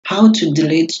How to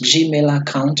delete Gmail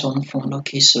account on phone.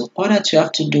 Okay, so all that you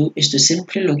have to do is to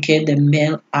simply locate the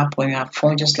mail app on your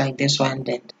phone just like this one and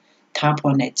then tap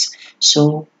on it.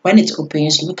 So when it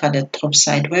opens, look at the top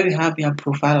side where we have your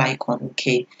profile icon,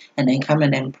 okay, and then come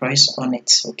and then press on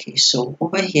it. Okay, so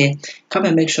over here, come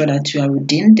and make sure that you are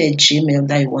within the Gmail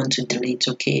that you want to delete,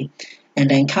 okay,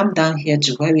 and then come down here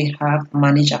to where we have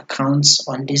manage accounts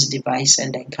on this device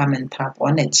and then come and tap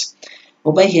on it.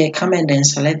 Over here, come and then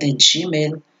select the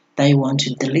Gmail that you want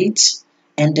to delete,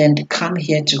 and then come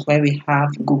here to where we have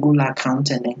Google account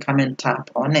and then come and tap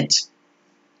on it.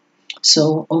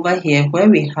 So over here where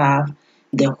we have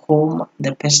the home,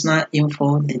 the personal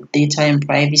info, the data and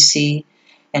privacy,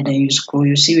 and then you scroll,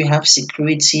 you see we have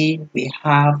security, we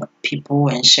have people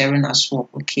and sharing as well.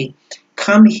 Okay,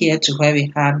 come here to where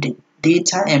we have the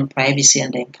data and privacy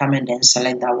and then come and then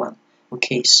select that one.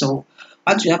 Okay, so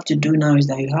what you have to do now is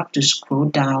that you have to scroll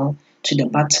down to the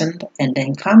button and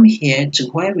then come here to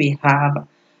where we have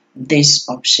this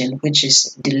option, which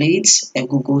is delete a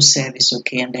Google service,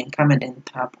 okay, and then come and then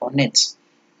tap on it.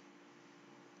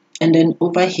 And then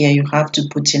over here you have to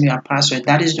put in your password,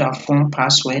 that is your phone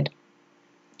password,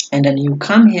 and then you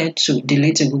come here to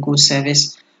delete a Google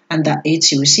service. Under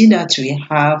it you will see that we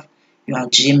have your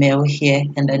Gmail here,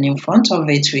 and then in front of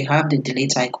it we have the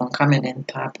delete icon. Come and then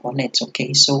tap on it.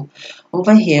 Okay, so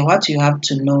over here what you have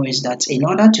to know is that in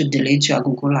order to delete your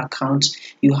Google account,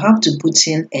 you have to put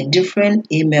in a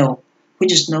different email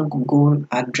which is not Google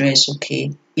address,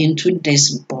 okay, into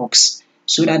this box,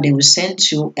 so that they will send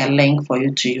you a link for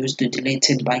you to use to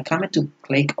delete it by coming to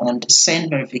click on the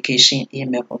send verification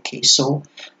email. Okay, so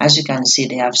as you can see,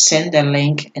 they have sent the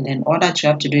link, and then all that you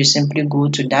have to do is simply go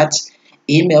to that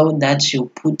email that you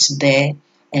put there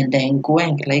and then go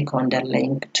and click on the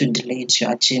link to delete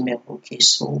your Gmail. Okay,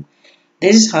 so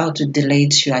this is how to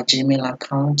delete your Gmail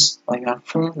account on your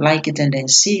phone. Like it and then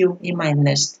see you in my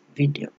next video.